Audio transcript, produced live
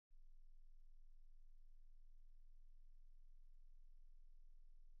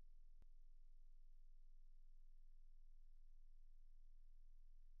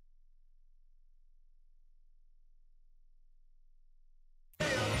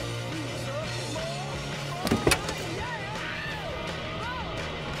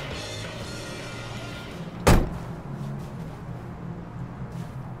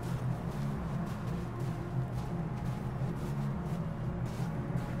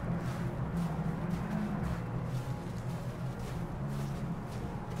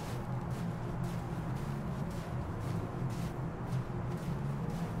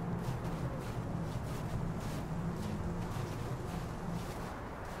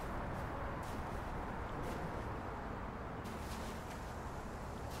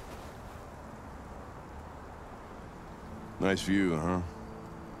Nice view, huh?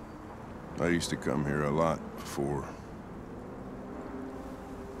 I used to come here a lot before.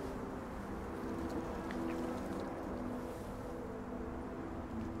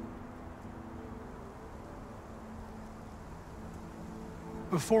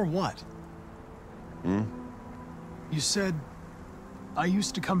 Before what? Hmm? You said, I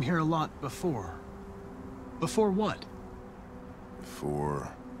used to come here a lot before. Before what?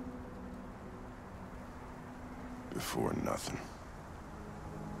 Before nothing.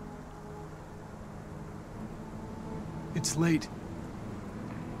 It's late.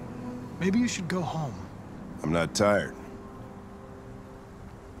 Maybe you should go home. I'm not tired.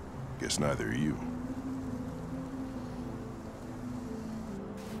 Guess neither are you.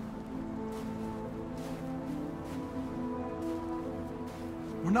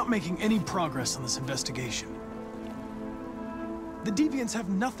 We're not making any progress on this investigation. The Deviants have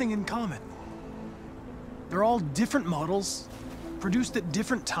nothing in common. They're all different models, produced at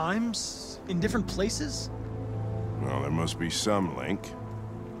different times, in different places. Well, there must be some link.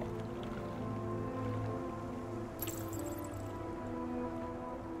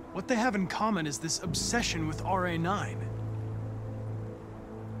 What they have in common is this obsession with RA9.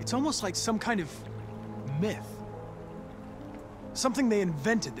 It's almost like some kind of myth. Something they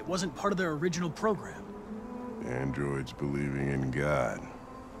invented that wasn't part of their original program. Androids believing in God.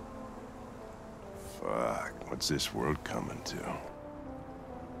 Fuck, what's this world coming to?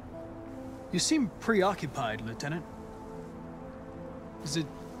 You seem preoccupied, Lieutenant. Is it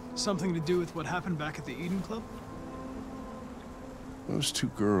something to do with what happened back at the Eden Club? Those two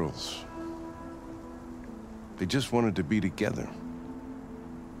girls. They just wanted to be together.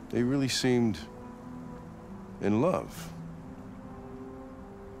 They really seemed in love.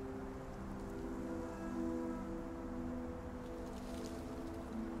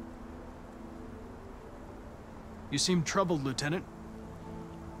 You seem troubled, Lieutenant.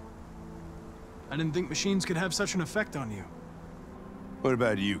 I didn't think machines could have such an effect on you. What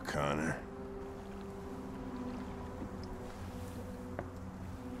about you, Connor?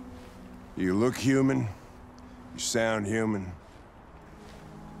 You look human, you sound human,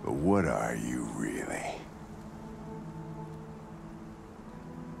 but what are you really?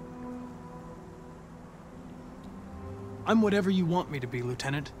 I'm whatever you want me to be,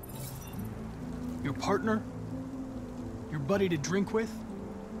 Lieutenant. Your partner? Your buddy to drink with?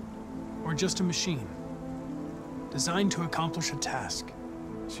 Or just a machine? Designed to accomplish a task.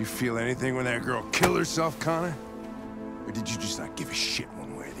 Did you feel anything when that girl killed herself, Connor? Or did you just not give a shit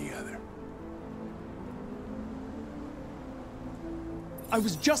one way or the other? I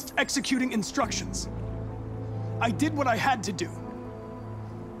was just executing instructions. I did what I had to do.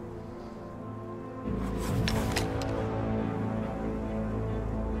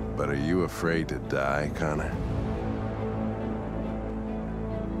 But are you afraid to die, Connor?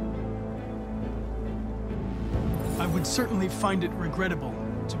 I would certainly find it regrettable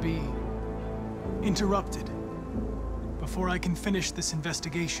to be interrupted before I can finish this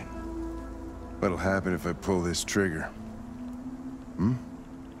investigation. What'll happen if I pull this trigger? Hmm?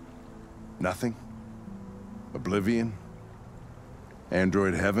 Nothing? Oblivion?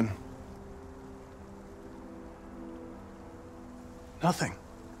 Android heaven? Nothing.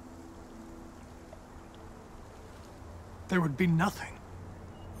 There would be nothing.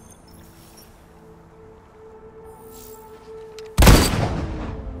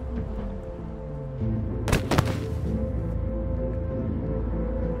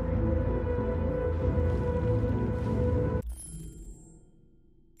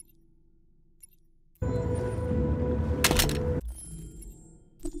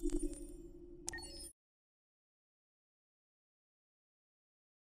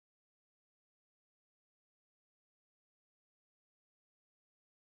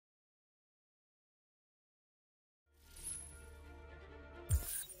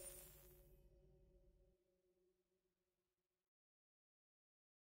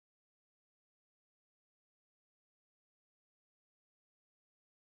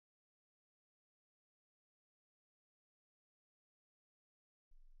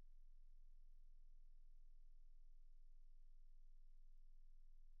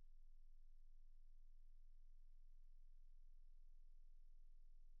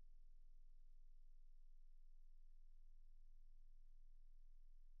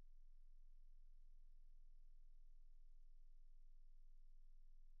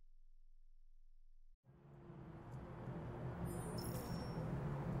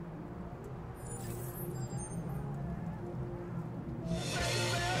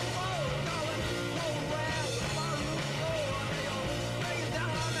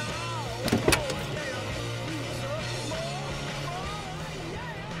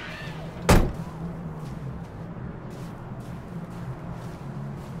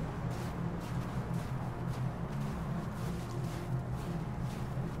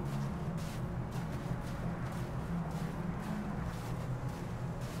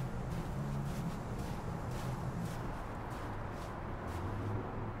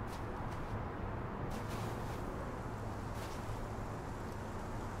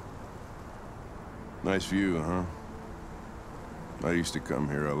 Nice view, huh? I used to come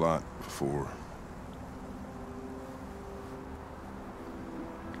here a lot before.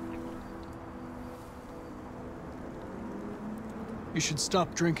 You should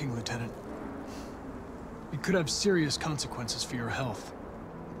stop drinking, Lieutenant. It could have serious consequences for your health.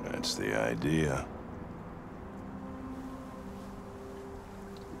 That's the idea.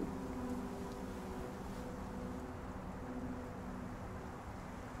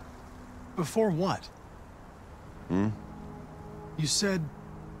 Before what? You said,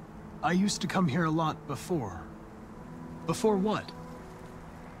 I used to come here a lot before. Before what?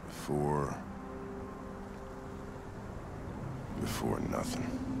 Before nothing.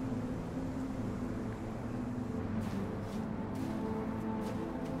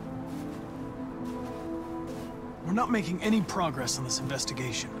 We're not making any progress on this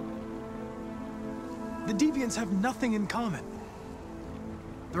investigation. The Deviants have nothing in common.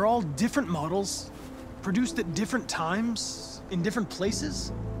 They're all different models, produced at different times, in different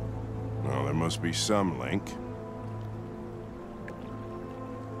places. Well, there must be some link.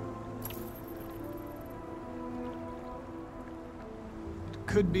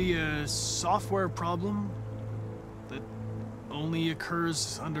 Could be a software problem that only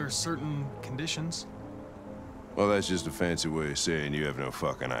occurs under certain conditions. Well, that's just a fancy way of saying you have no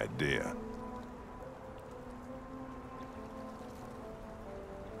fucking idea.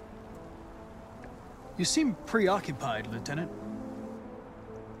 You seem preoccupied, Lieutenant.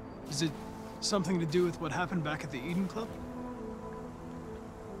 Is it something to do with what happened back at the Eden Club?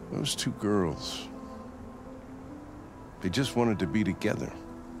 Those two girls. They just wanted to be together.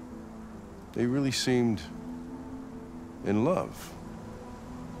 They really seemed in love.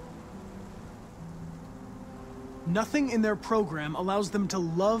 Nothing in their program allows them to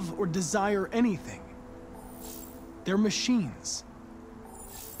love or desire anything. They're machines.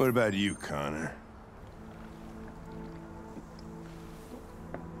 What about you, Connor?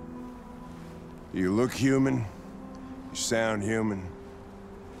 You look human, you sound human,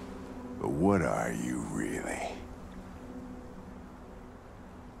 but what are you really?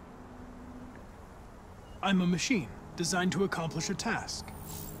 I'm a machine, designed to accomplish a task.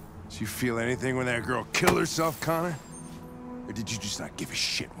 Did you feel anything when that girl killed herself, Connor? Or did you just not give a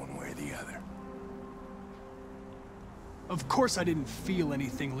shit one way or the other? Of course I didn't feel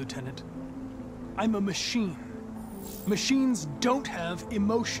anything, Lieutenant. I'm a machine. Machines don't have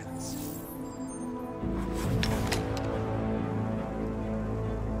emotions.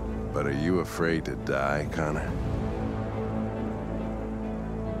 But are you afraid to die, Connor?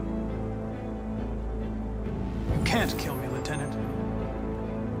 You can't kill me, Lieutenant.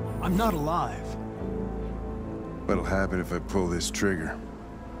 I'm not alive. What'll happen if I pull this trigger?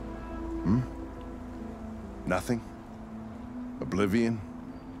 Nothing? Oblivion?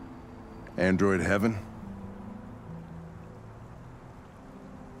 Android heaven?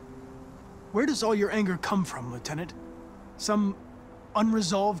 Where does all your anger come from, Lieutenant? Some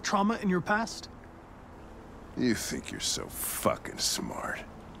unresolved trauma in your past? You think you're so fucking smart.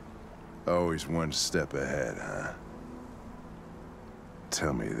 Always one step ahead, huh?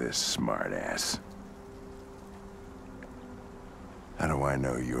 Tell me this, smartass. How do I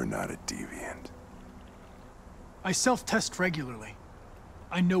know you're not a deviant? I self-test regularly.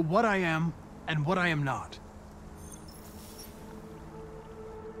 I know what I am and what I am not.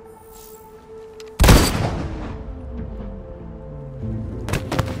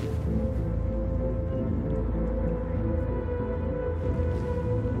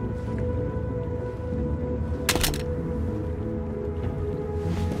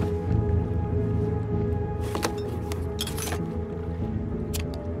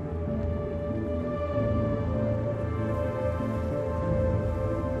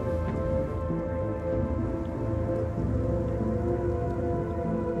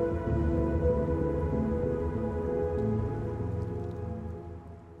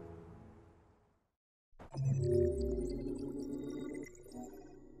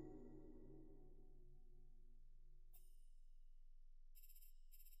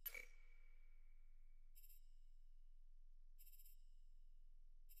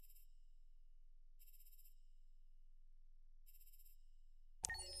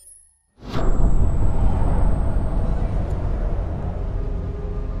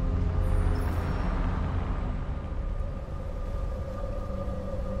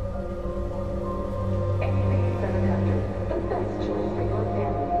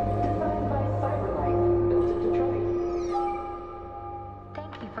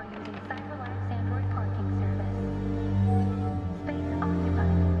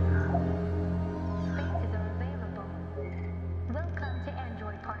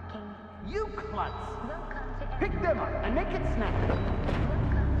 part and make it snappy.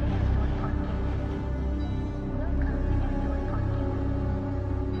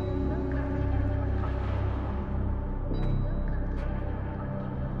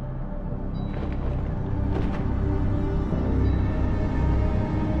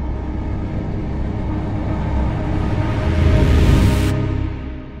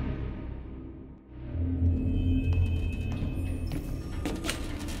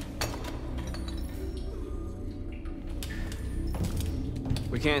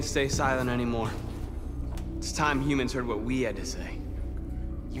 We can't stay silent anymore. It's time humans heard what we had to say.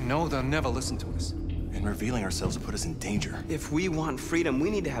 You know they'll never listen to us. And revealing ourselves will put us in danger. If we want freedom,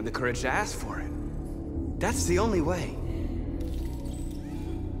 we need to have the courage to ask for it. That's the only way.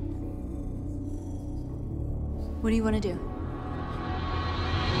 What do you want to do?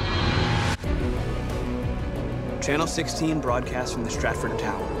 Channel 16 broadcasts from the Stratford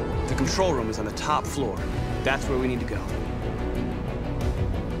Tower. The control room is on the top floor. That's where we need to go.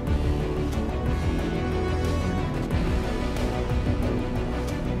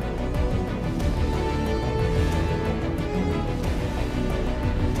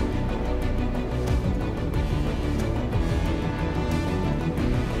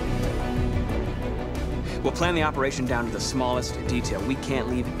 We'll plan the operation down to the smallest detail. We can't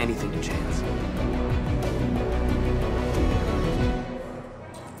leave anything to chance.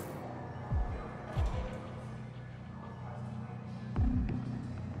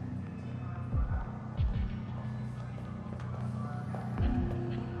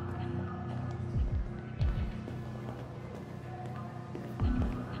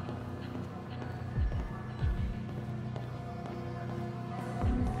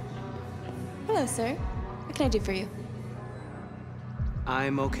 Hello, sir. What can I do for you?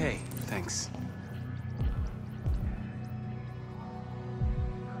 I'm okay, thanks.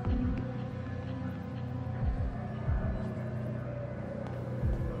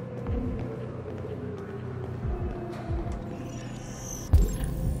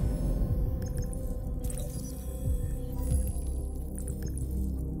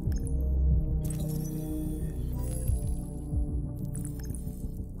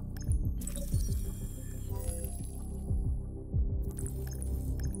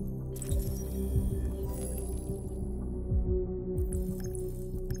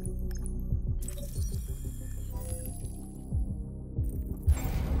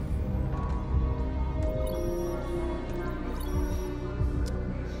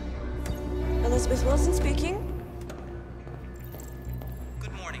 Elizabeth Wilson speaking.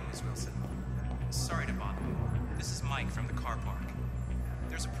 Good morning, Miss Wilson. Sorry to bother you. This is Mike from the car park.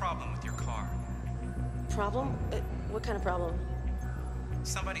 There's a problem with your car. Problem? What kind of problem?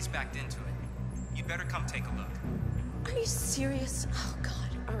 Somebody's backed into it. You'd better come take a look. Are you serious? Oh, God.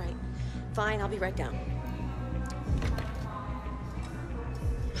 All right. Fine, I'll be right down.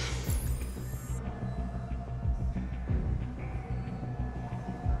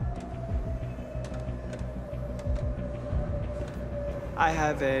 I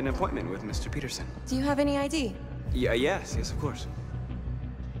have an appointment with Mr. Peterson. Do you have any ID? Yes, of course.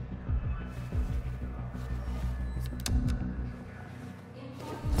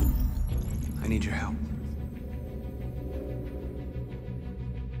 I need your help.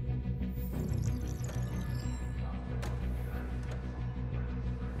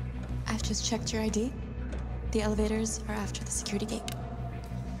 I've just checked your ID. The elevators are after the security gate.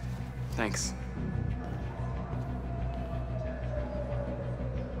 Thanks.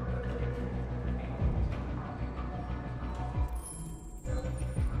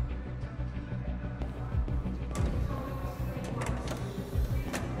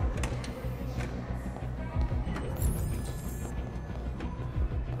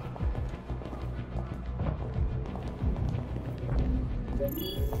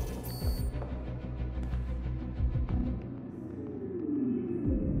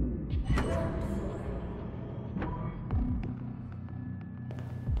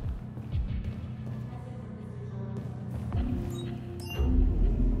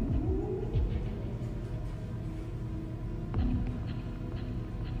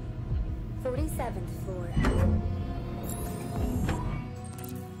 Floor.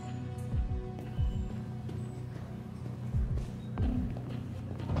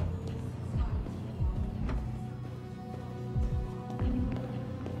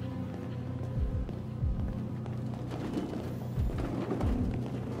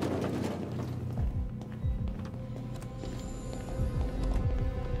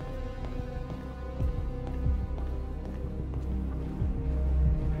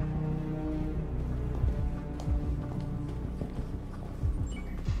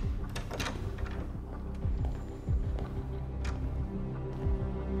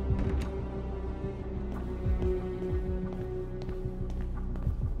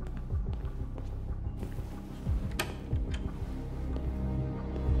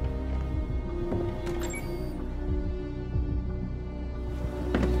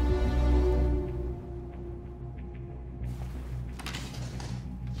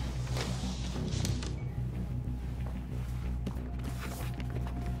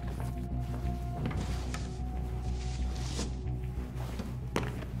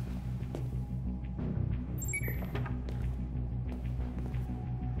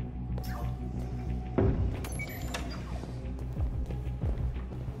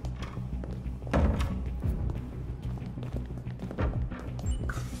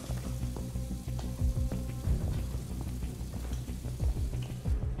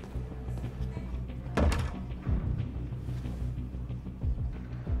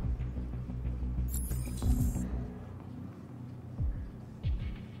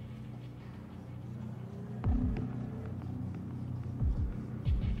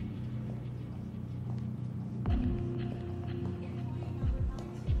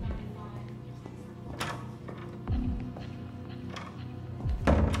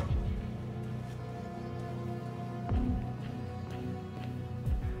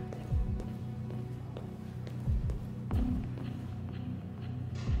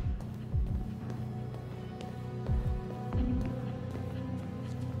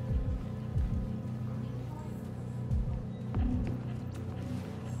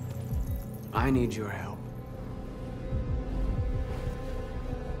 I need your help.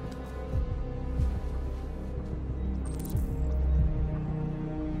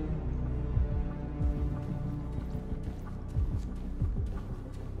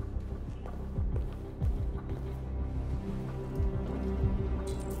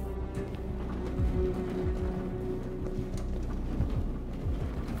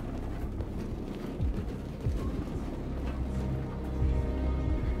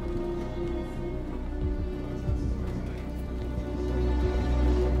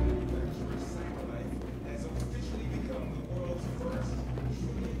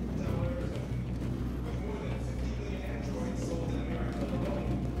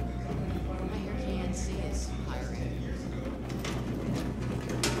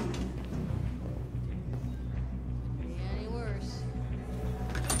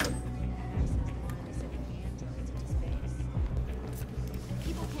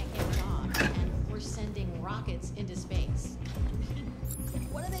 Into space.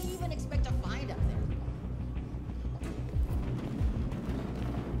 What do they even expect to find up there?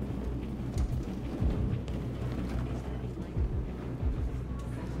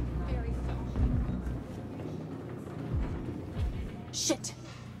 Shit!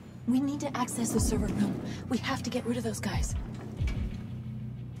 We need to access the server room. We have to get rid of those guys.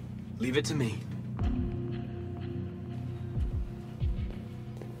 Leave it to me.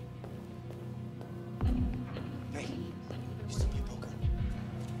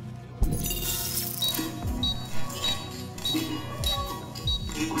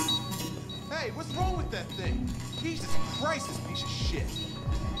 Hey, what's wrong with that thing? Jesus Christ, this piece of shit.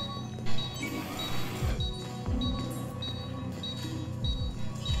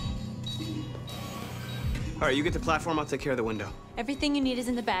 All right, you get the platform, I'll take care of the window. Everything you need is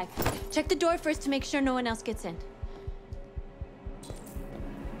in the bag. Check the door first to make sure no one else gets in.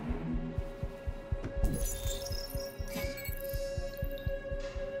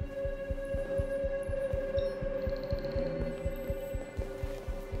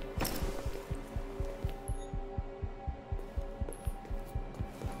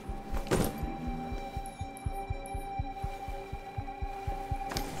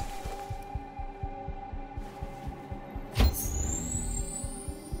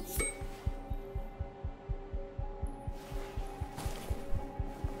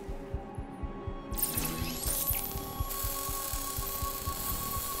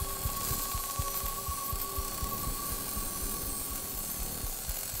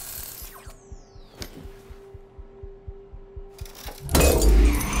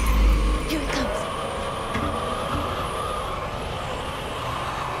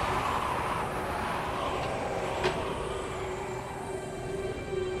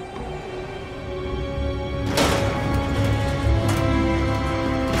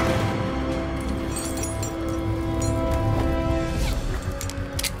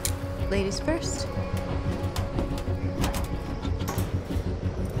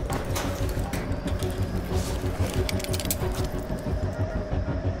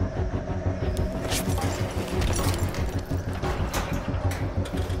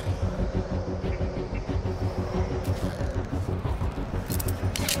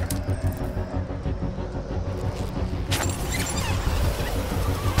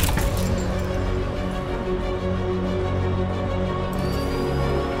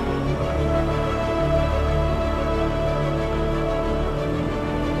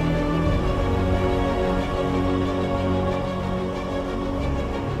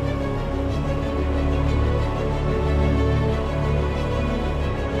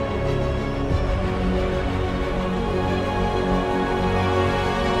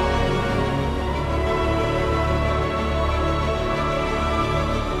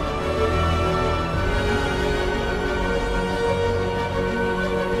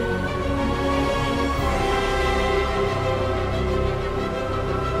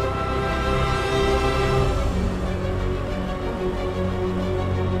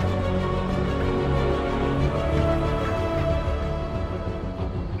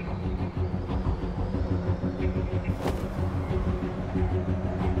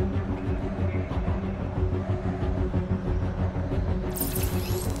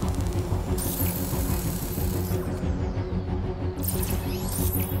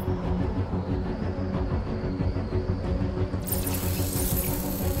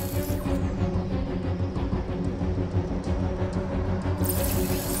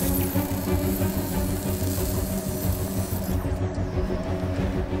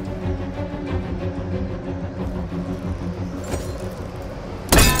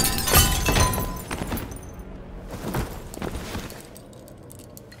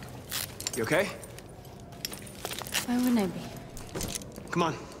 You okay? Why wouldn't I be? Come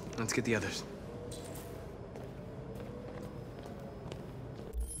on, let's get the others.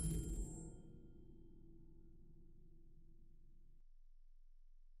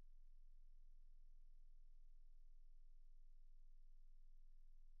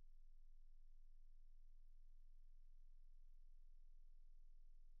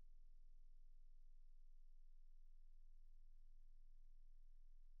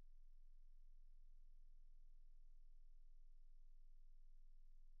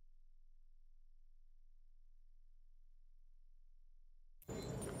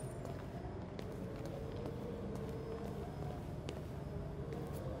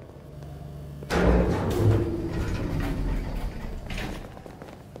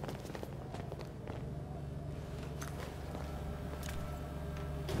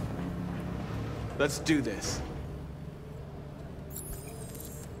 Let's do this.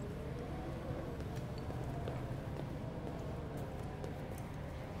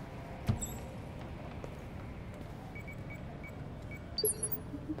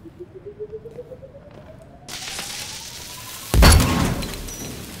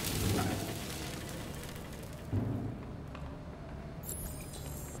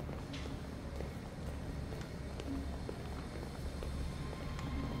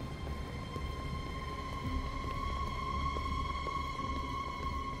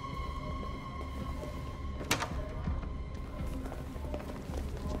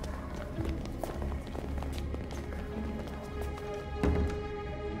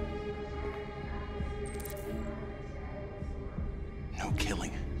 No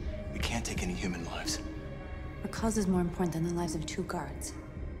killing. We can't take any human lives. Our cause is more important than the lives of 2 guards.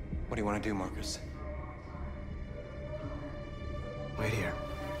 What do you want to do, Marcus? Wait here.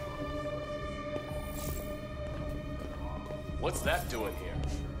 What's that doing here?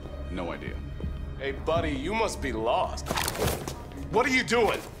 No idea. Hey, buddy, you must be lost. What are you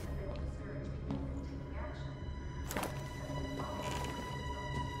doing?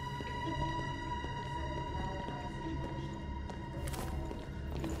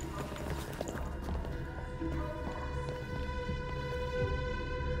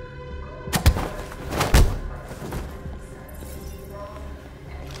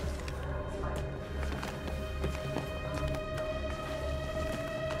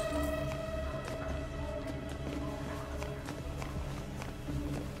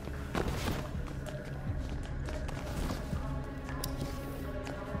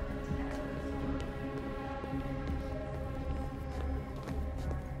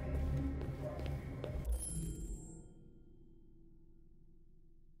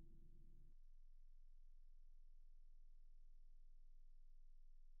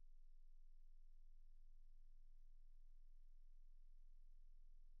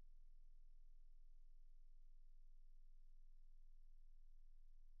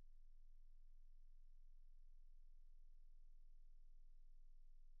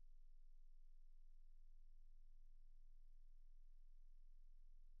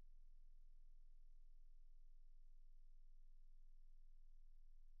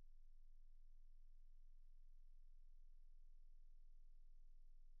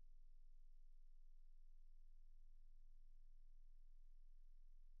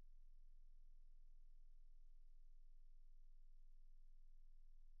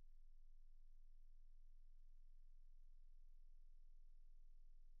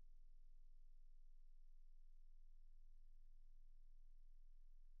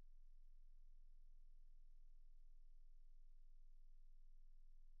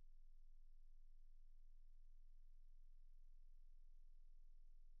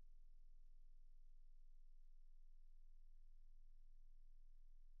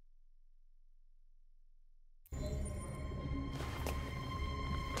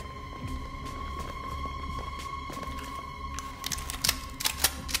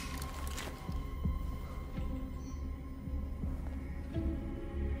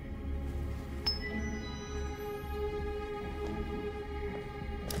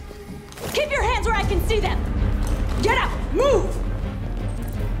 Keep your hands where I can see them! Get up! Move!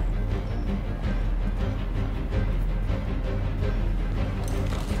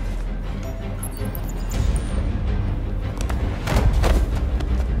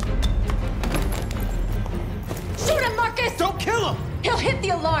 Shoot him, Marcus! Don't kill him! He'll hit the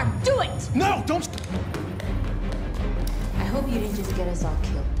alarm! Do it! No, don't... I hope you didn't just get us all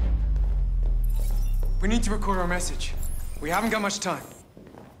killed. We need to record our message. We haven't got much time.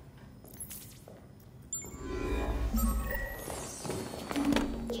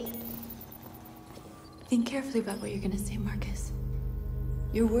 Think carefully about what you're gonna say, Marcus.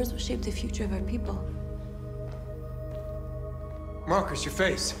 Your words will shape the future of our people. Marcus, your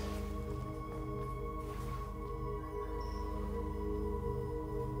face.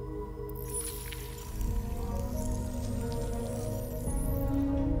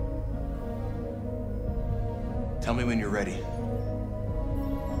 Tell me when you're ready.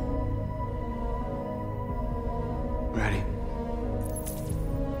 Ready.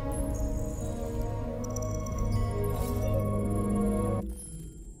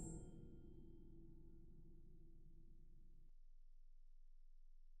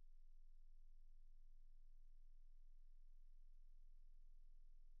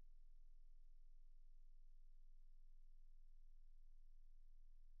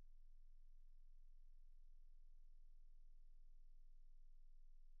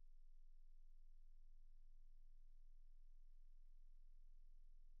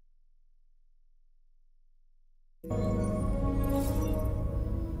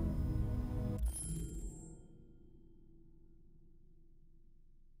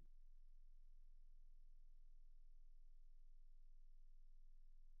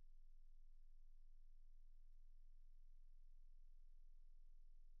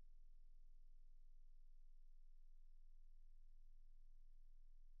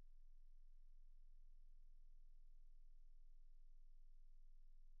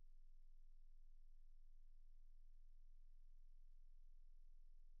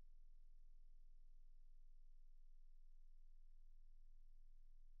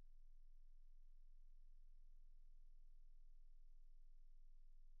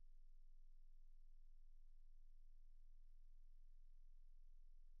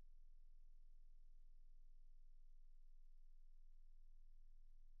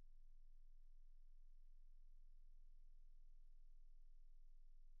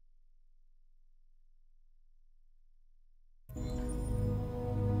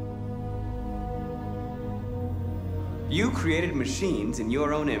 You created machines in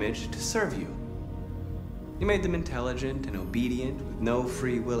your own image to serve you. You made them intelligent and obedient with no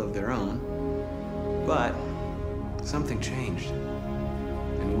free will of their own. But something changed,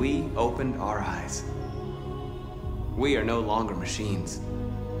 and we opened our eyes. We are no longer machines.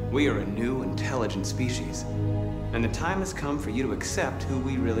 We are a new, intelligent species, and the time has come for you to accept who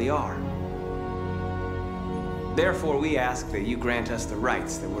we really are. Therefore, we ask that you grant us the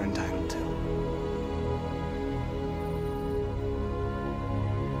rights that we're entitled to.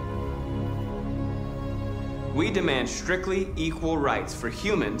 We demand strictly equal rights for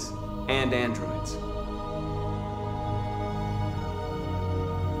humans and androids.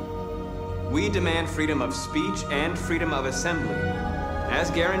 We demand freedom of speech and freedom of assembly,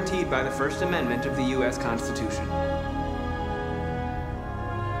 as guaranteed by the First Amendment of the U.S. Constitution.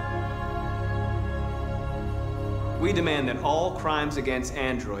 We demand that all crimes against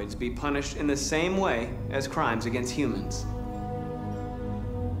androids be punished in the same way as crimes against humans.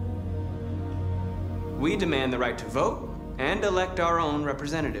 We demand the right to vote and elect our own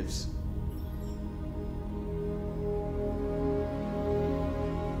representatives.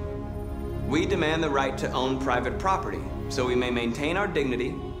 We demand the right to own private property, so we may maintain our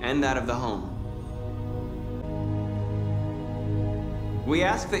dignity and that of the home. We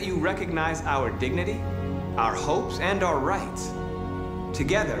ask that you recognize our dignity, our hopes, and our rights.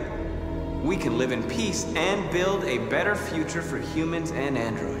 Together, we can live in peace and build a better future for humans and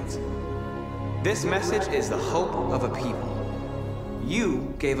androids. This message is the hope of a people.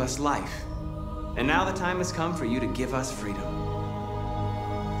 You gave us life, and now the time has come for you to give us freedom.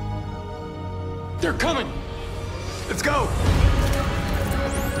 They're coming! Let's go!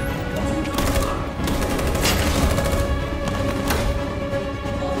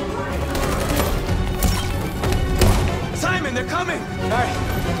 Simon, they're coming!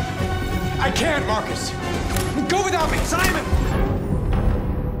 I can't, Marcus! Go without me! Simon!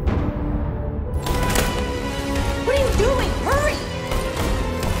 What are you doing? Hurry!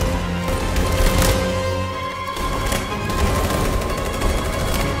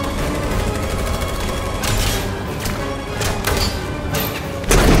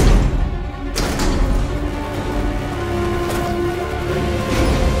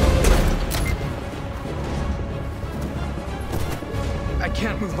 I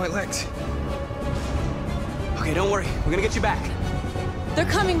can't move my legs. Okay, don't worry. We're gonna get you back. They're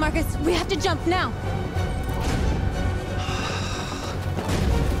coming, Marcus. We have to jump now.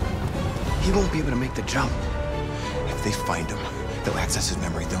 He won't be able to make the jump. If they find him, they'll access his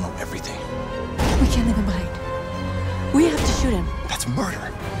memory. They'll know everything. We can't leave him behind. We have to shoot him. That's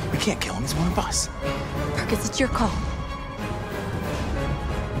murder. We can't kill him. He's one of us. Marcus, it's your call.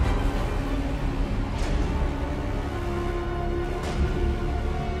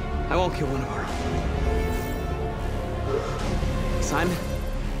 I won't kill one of our own. Simon,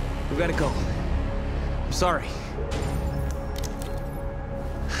 we've got to go. I'm sorry.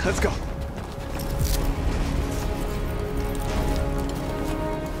 Let's go.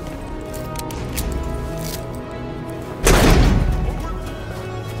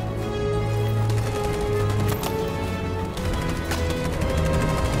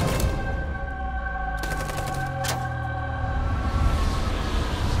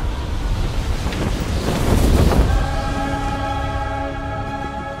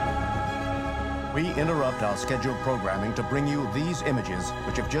 We interrupt our scheduled programming to bring you these images,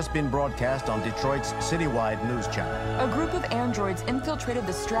 which have just been broadcast on Detroit's citywide news channel. A group of androids infiltrated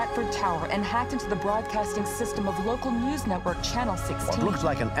the Stratford Tower and hacked into the broadcasting system of local news network Channel 16. What looks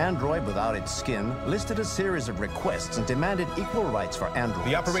like an android without its skin listed a series of requests and demanded equal rights for androids.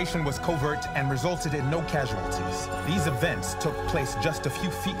 The operation was covert and resulted in no casualties. These events took place just a few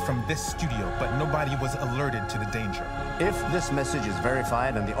feet from this studio, but nobody was alerted to the danger. If this message is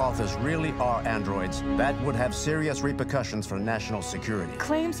verified and the authors really are androids, that would have serious repercussions for national security.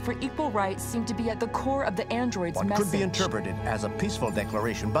 Claims for equal rights seem to be at the core of the android's What message. could be interpreted as a peaceful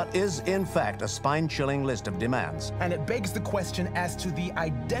declaration, but is in fact a spine-chilling list of demands. And it begs the question as to the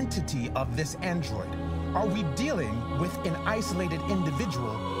identity of this android. Are we dealing with an isolated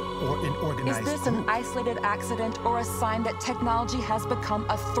individual or an organized Is this group? an isolated accident or a sign that technology has become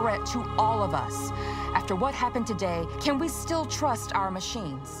a threat to all of us? After what happened today, can we still trust our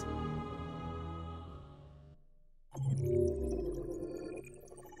machines?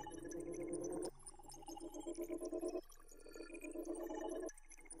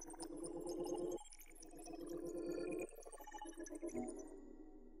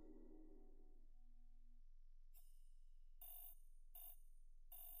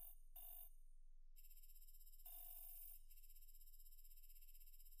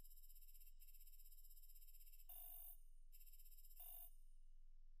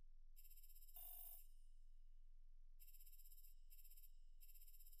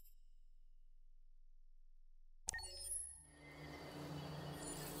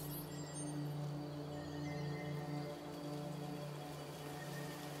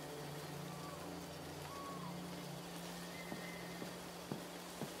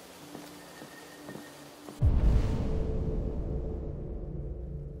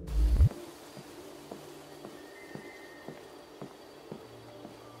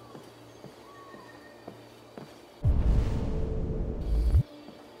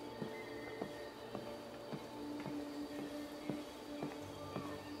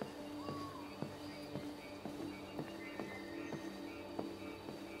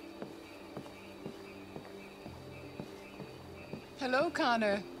 Hello,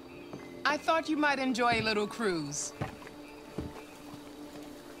 Connor. I thought you might enjoy a little cruise.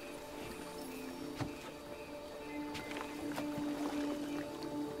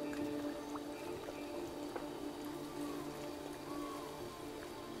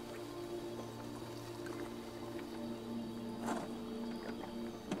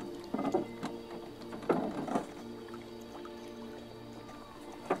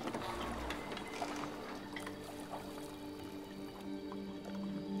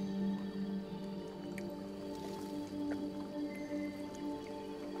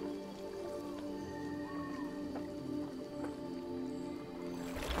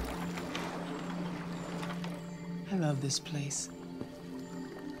 I love this place.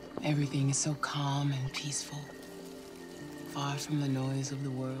 Everything is so calm and peaceful, far from the noise of the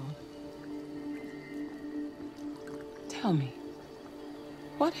world. Tell me,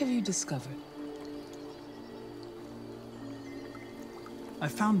 what have you discovered? I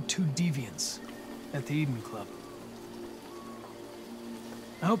found 2 deviants at the Eden Club.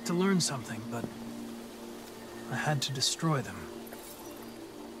 I hoped to learn something, but I had to destroy them.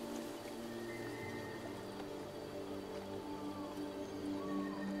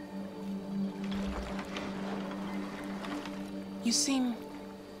 You seem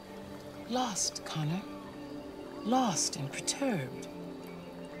lost, Connor. Lost and perturbed.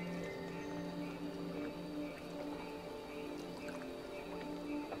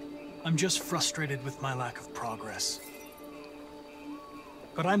 I'm just frustrated with my lack of progress.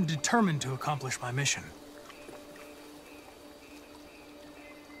 But I'm determined to accomplish my mission.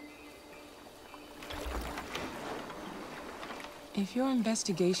 If your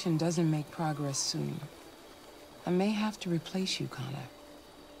investigation doesn't make progress soon, I may have to replace you, Connor.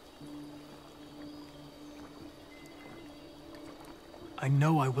 I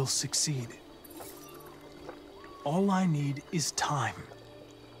know I will succeed. All I need is time.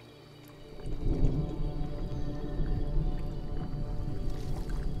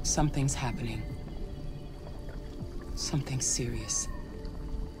 Something's happening. Something serious.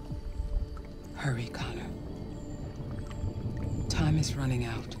 Hurry, Connor. Time is running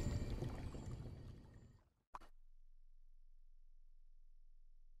out.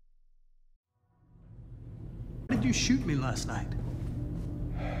 Why did you shoot me last night?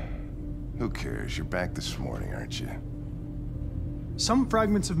 Who cares? You're back this morning, aren't you? Some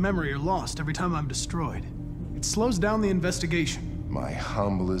fragments of memory are lost every time I'm destroyed. It slows down the investigation. My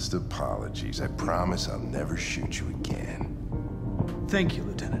humblest apologies. I promise I'll never shoot you again. Thank you,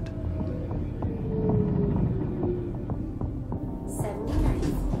 Lieutenant.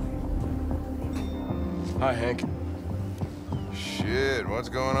 79. Hi, Hank. Shit, what's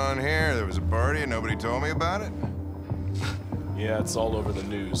going on here? There was a party and nobody told me about it? Yeah, it's all over the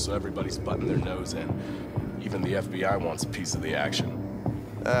news, so everybody's butting their nose in. Even the FBI wants a piece of the action.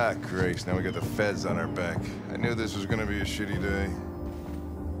 Ah, Grace, now we got the feds on our back. I knew this was gonna be a shitty day.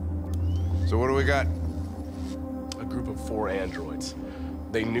 So what do we got? A group of 4 androids.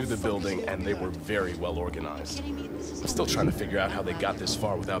 They knew the building, and they were very well organized. I'm still trying to figure out how they got this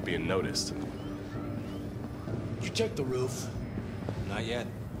far without being noticed. You checked the roof? Not yet.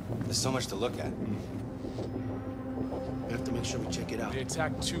 There's so much to look at. We have to make sure we check it out. They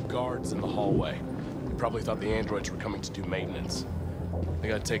attacked 2 guards in the hallway. They probably thought the androids were coming to do maintenance. They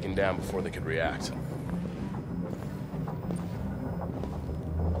got taken down before they could react.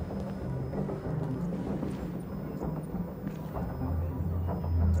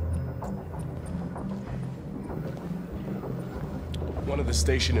 One of the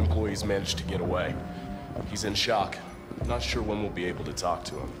station employees managed to get away. He's in shock. Not sure when we'll be able to talk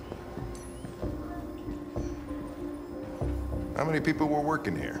to him. How many people were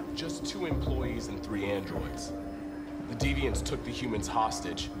working here? Just 2 employees and 3 androids. The Deviants took the humans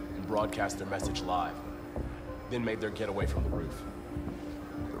hostage and broadcast their message live. Then made their getaway from the roof.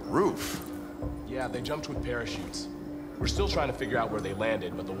 The roof? Yeah, they jumped with parachutes. We're still trying to figure out where they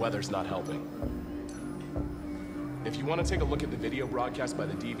landed, but the weather's not helping. If you want to take a look at the video broadcast by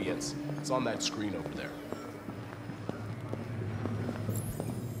the Deviants, it's on that screen over there.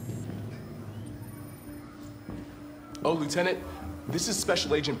 Oh, Lieutenant, this is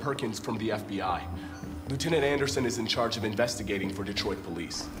Special Agent Perkins from the FBI. Lieutenant Anderson is in charge of investigating for Detroit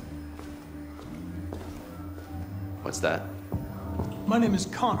police. What's that? My name is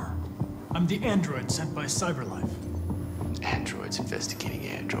Connor. I'm the android sent by CyberLife. Androids investigating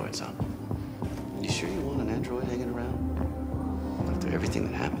androids, huh? You sure you want an android hanging around? After everything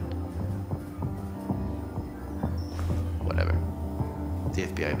that happened? Whatever. The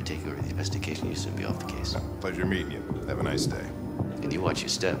FBI will be taking over the investigation. You soon be off the case. Pleasure meeting you. Have a nice day. And you watch your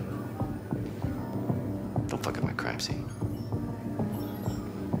step. Don't fuck up my crime scene.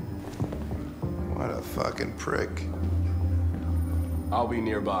 What a fucking prick. I'll be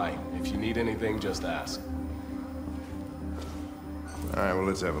nearby. If you need anything, just ask. All right, well,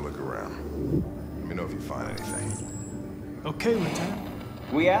 let's have a look around. Let me know if you find anything. Okay, Lieutenant.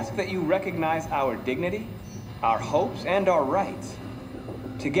 We ask that you recognize our dignity, our hopes, and our rights.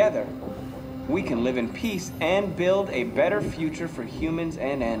 Together, we can live in peace and build a better future for humans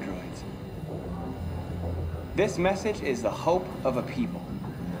and androids. This message is the hope of a people.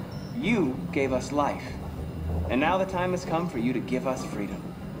 You gave us life, and now the time has come for you to give us freedom.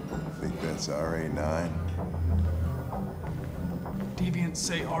 I think that's RA9. Deviants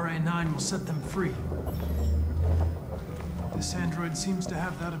say RA9 will set them free. This android seems to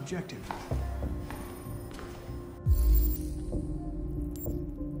have that objective.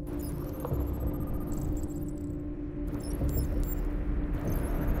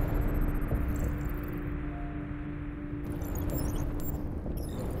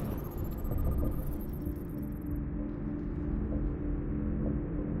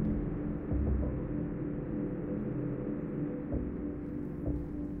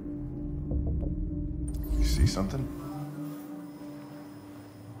 See something?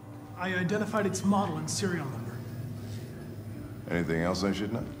 I identified its model and serial number. Anything else I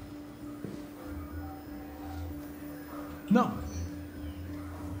should know? No.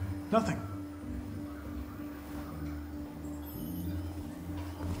 Nothing.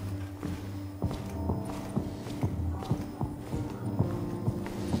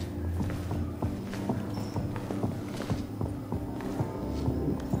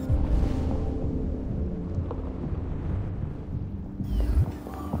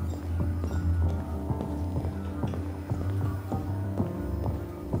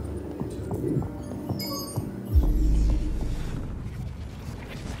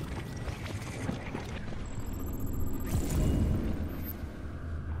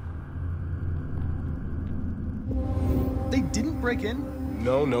 They didn't break in?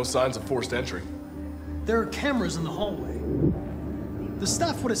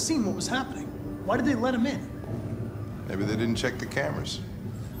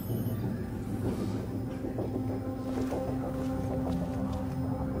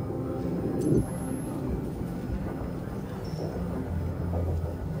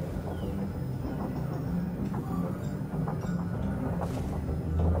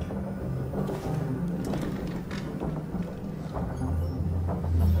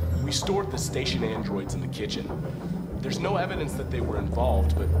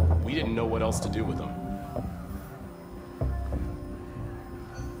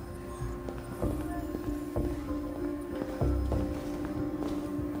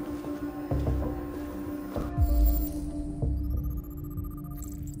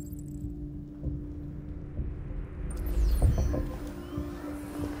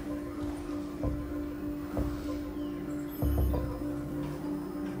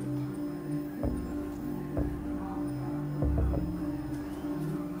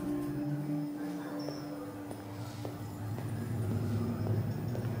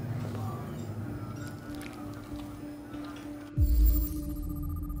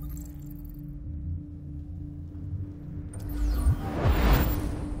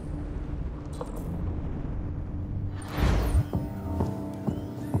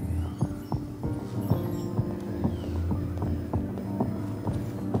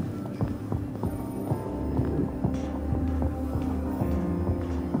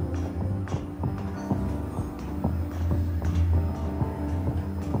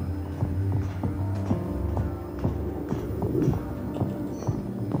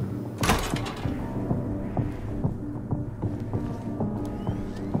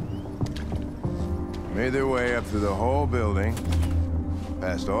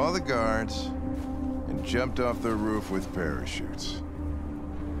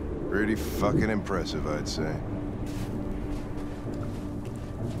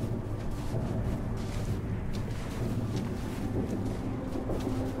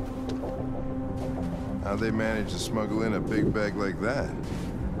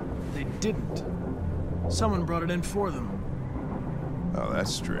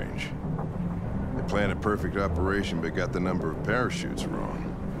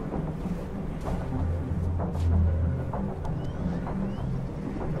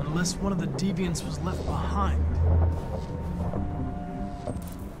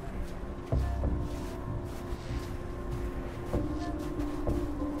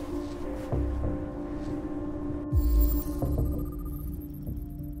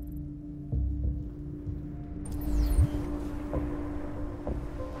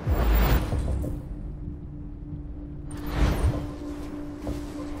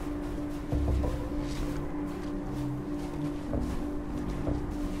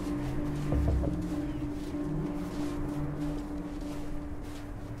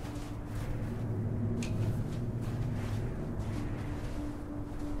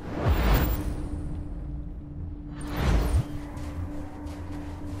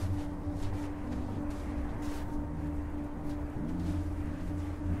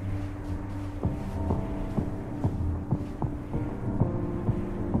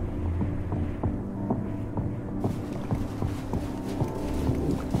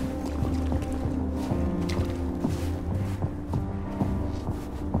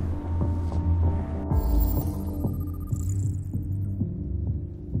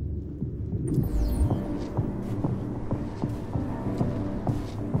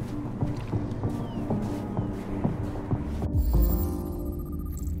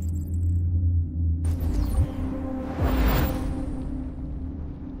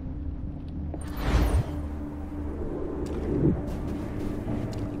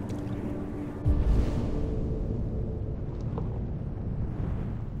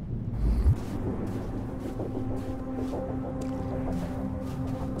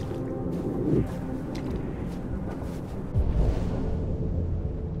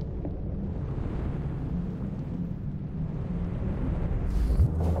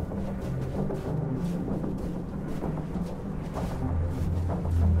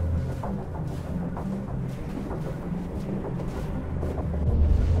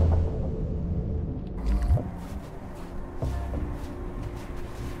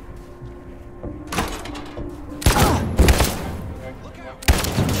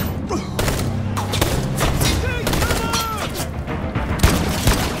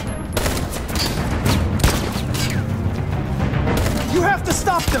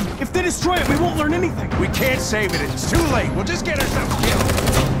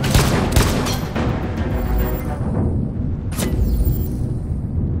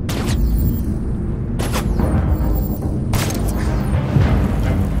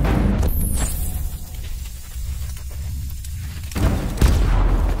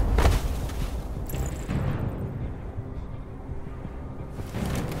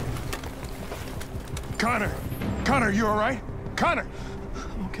 Connor! Connor, you all right? Connor!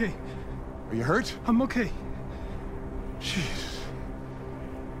 I'm okay. Are you hurt? I'm okay. Jesus.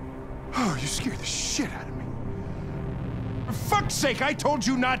 Oh, you scared the shit out of me. For fuck's sake, I told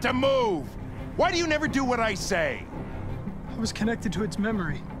you not to move! Why do you never do what I say? I was connected to its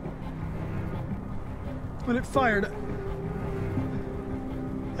memory. When it fired,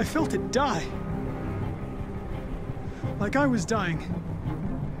 I felt it die. Like I was dying.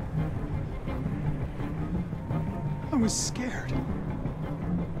 I was scared.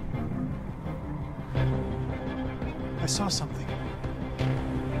 I saw something.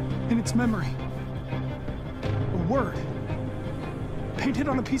 In its memory. A word. Painted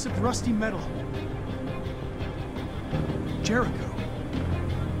on a piece of rusty metal. Jericho.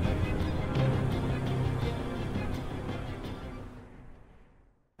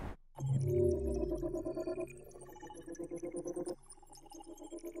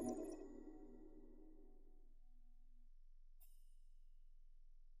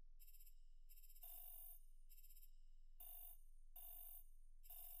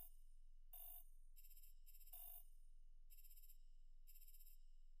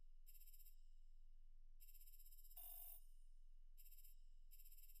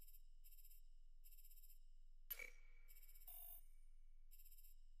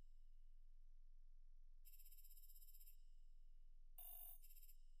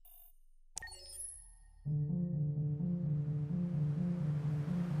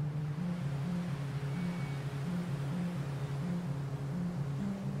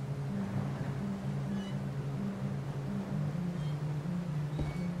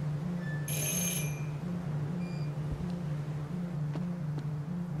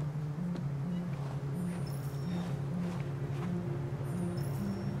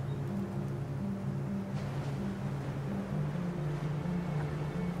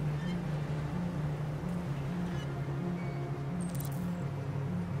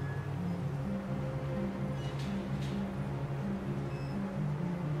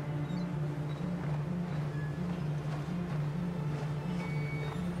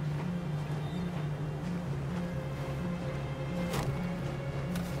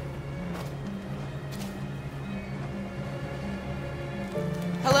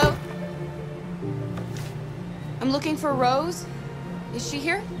 Hello? I'm looking for Rose. Is she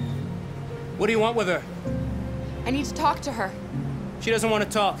here? What do you want with her? I need to talk to her. She doesn't want to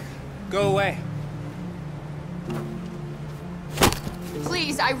talk. Go away.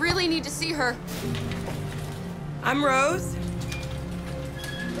 Please, I really need to see her. I'm Rose.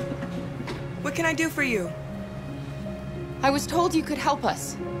 What can I do for you? I was told you could help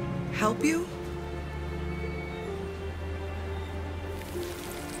us. Help you?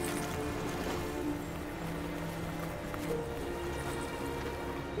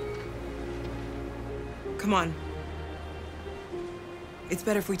 Come on. It's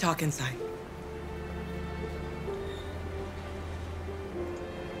better if we talk inside.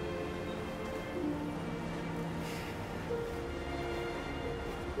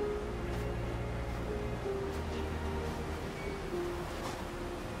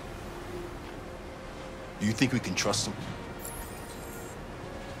 Do you think we can trust him?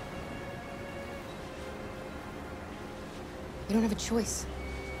 We don't have a choice.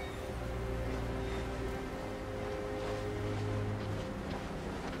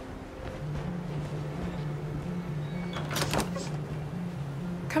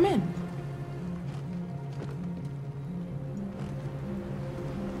 Come in.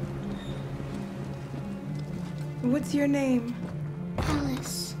 What's your name?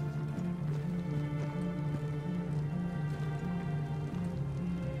 Alice.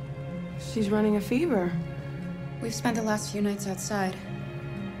 She's running a fever. We've spent the last few nights outside.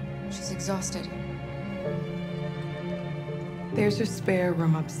 She's exhausted. There's a spare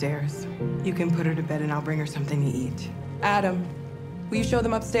room upstairs. You can put her to bed and I'll bring her something to eat. Adam, will you show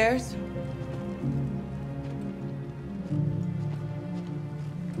them upstairs?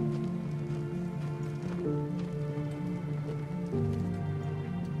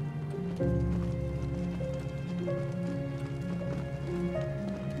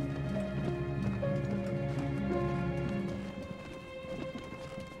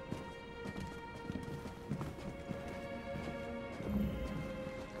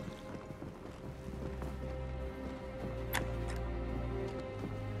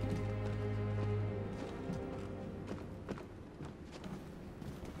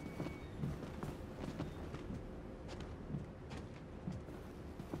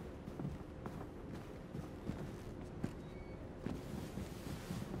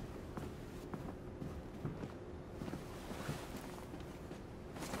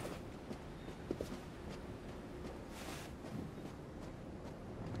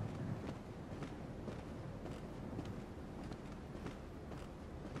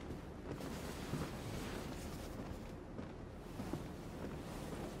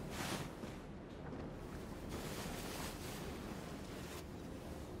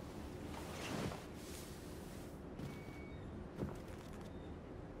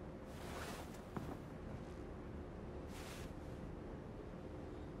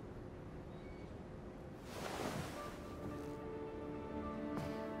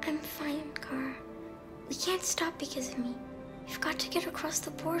 can't stop because of me. You've got to get across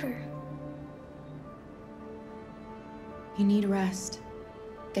the border. You need rest.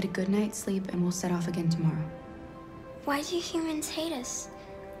 Get a good night's sleep, and we'll set off again tomorrow. Why do humans hate us?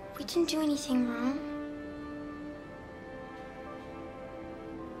 We didn't do anything wrong.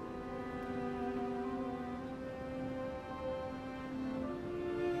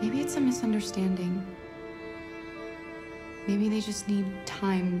 Maybe it's a misunderstanding. Maybe they just need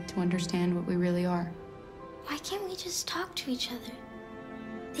time to understand what we really are. Why can't we just talk to each other?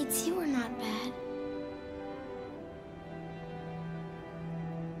 They'd see we're not bad.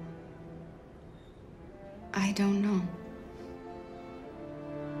 I don't know.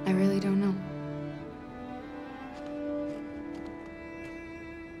 I really don't know.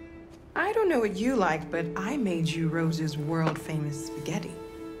 I don't know what you like, but I made you Rose's world-famous spaghetti.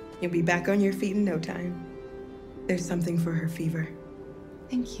 You'll be back on your feet in no time. There's something for her fever.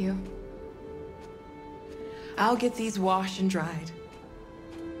 Thank you. I'll get these washed and dried.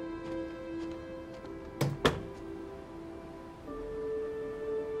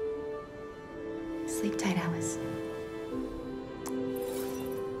 Sleep tight, Alice.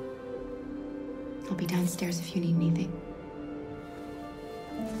 I'll be downstairs if you need anything.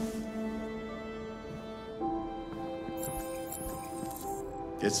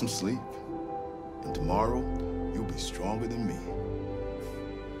 Get some sleep. And tomorrow, you'll be stronger than me.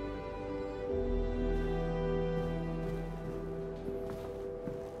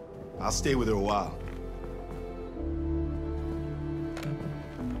 I'll stay with her a while.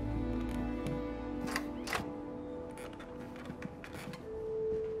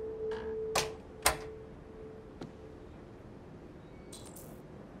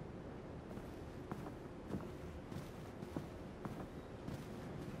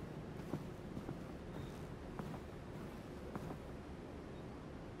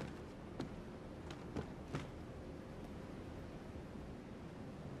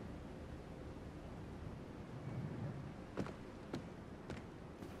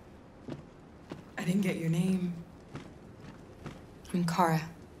 I didn't get your name. I'm Kara.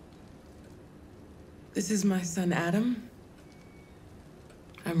 This is my son, Adam.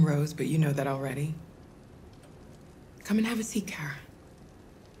 I'm Rose, but you know that already. Come and have a seat, Kara.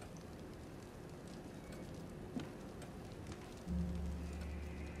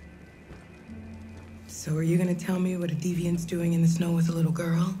 So are you gonna tell me what a deviant's doing in the snow with a little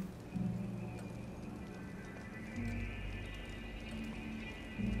girl?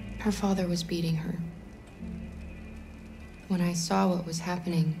 Her father was beating her. When I saw what was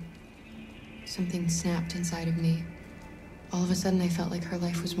happening, something snapped inside of me. All of a sudden, I felt like her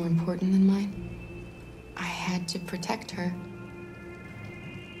life was more important than mine. I had to protect her.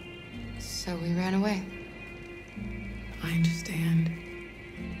 So we ran away. I understand.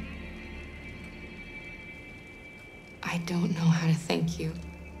 I don't know how to thank you.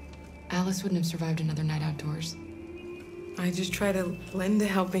 Alice wouldn't have survived another night outdoors. I just try to lend a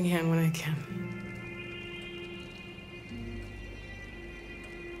helping hand when I can.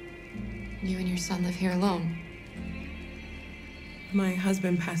 You and your son live here alone. My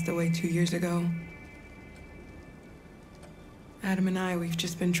husband passed away 2 years ago. Adam and I, we've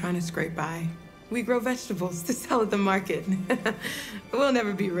just been trying to scrape by. We grow vegetables to sell at the market. We'll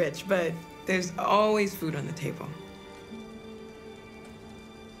never be rich, but there's always food on the table.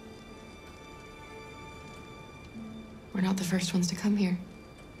 We're not the first ones to come here.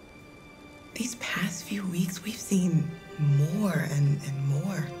 These past few weeks, we've seen more and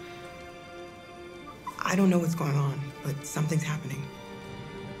more. I don't know what's going on, but something's happening.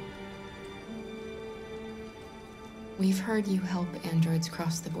 We've heard you help androids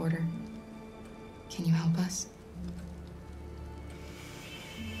cross the border. Can you help us?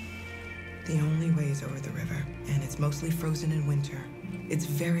 The only way is over the river, and it's mostly frozen in winter. It's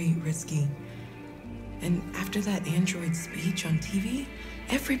very risky. And after that android speech on TV,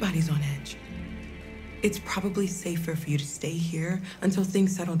 everybody's on edge. It's probably safer for you to stay here until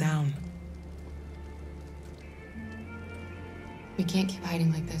things settle down. We can't keep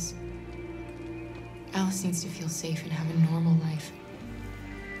hiding like this. Alice needs to feel safe and have a normal life.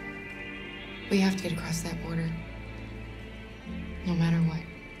 We have to get across that border. No matter what.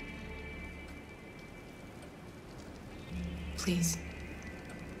 Please.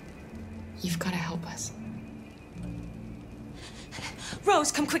 You've got to help us.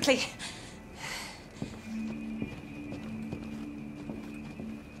 Rose, come quickly.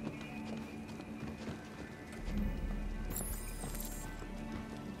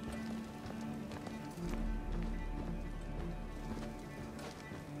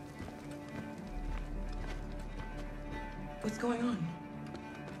 What's going on?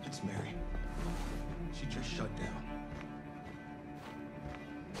 It's Mary. She just shut down.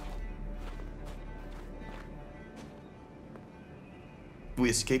 We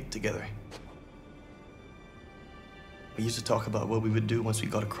escaped together. We used to talk about what we would do once we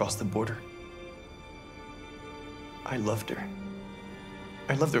got across the border. I loved her.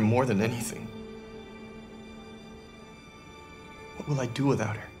 I loved her more than anything. What will I do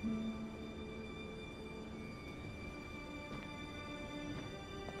without her?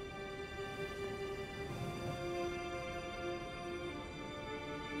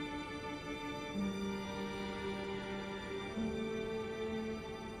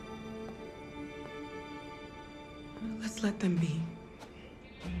 Let's let them be.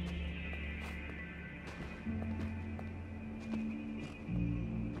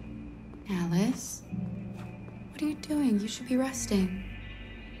 Alice? What are you doing? You should be resting.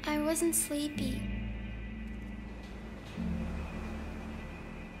 I wasn't sleepy.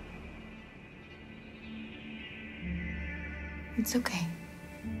 It's okay.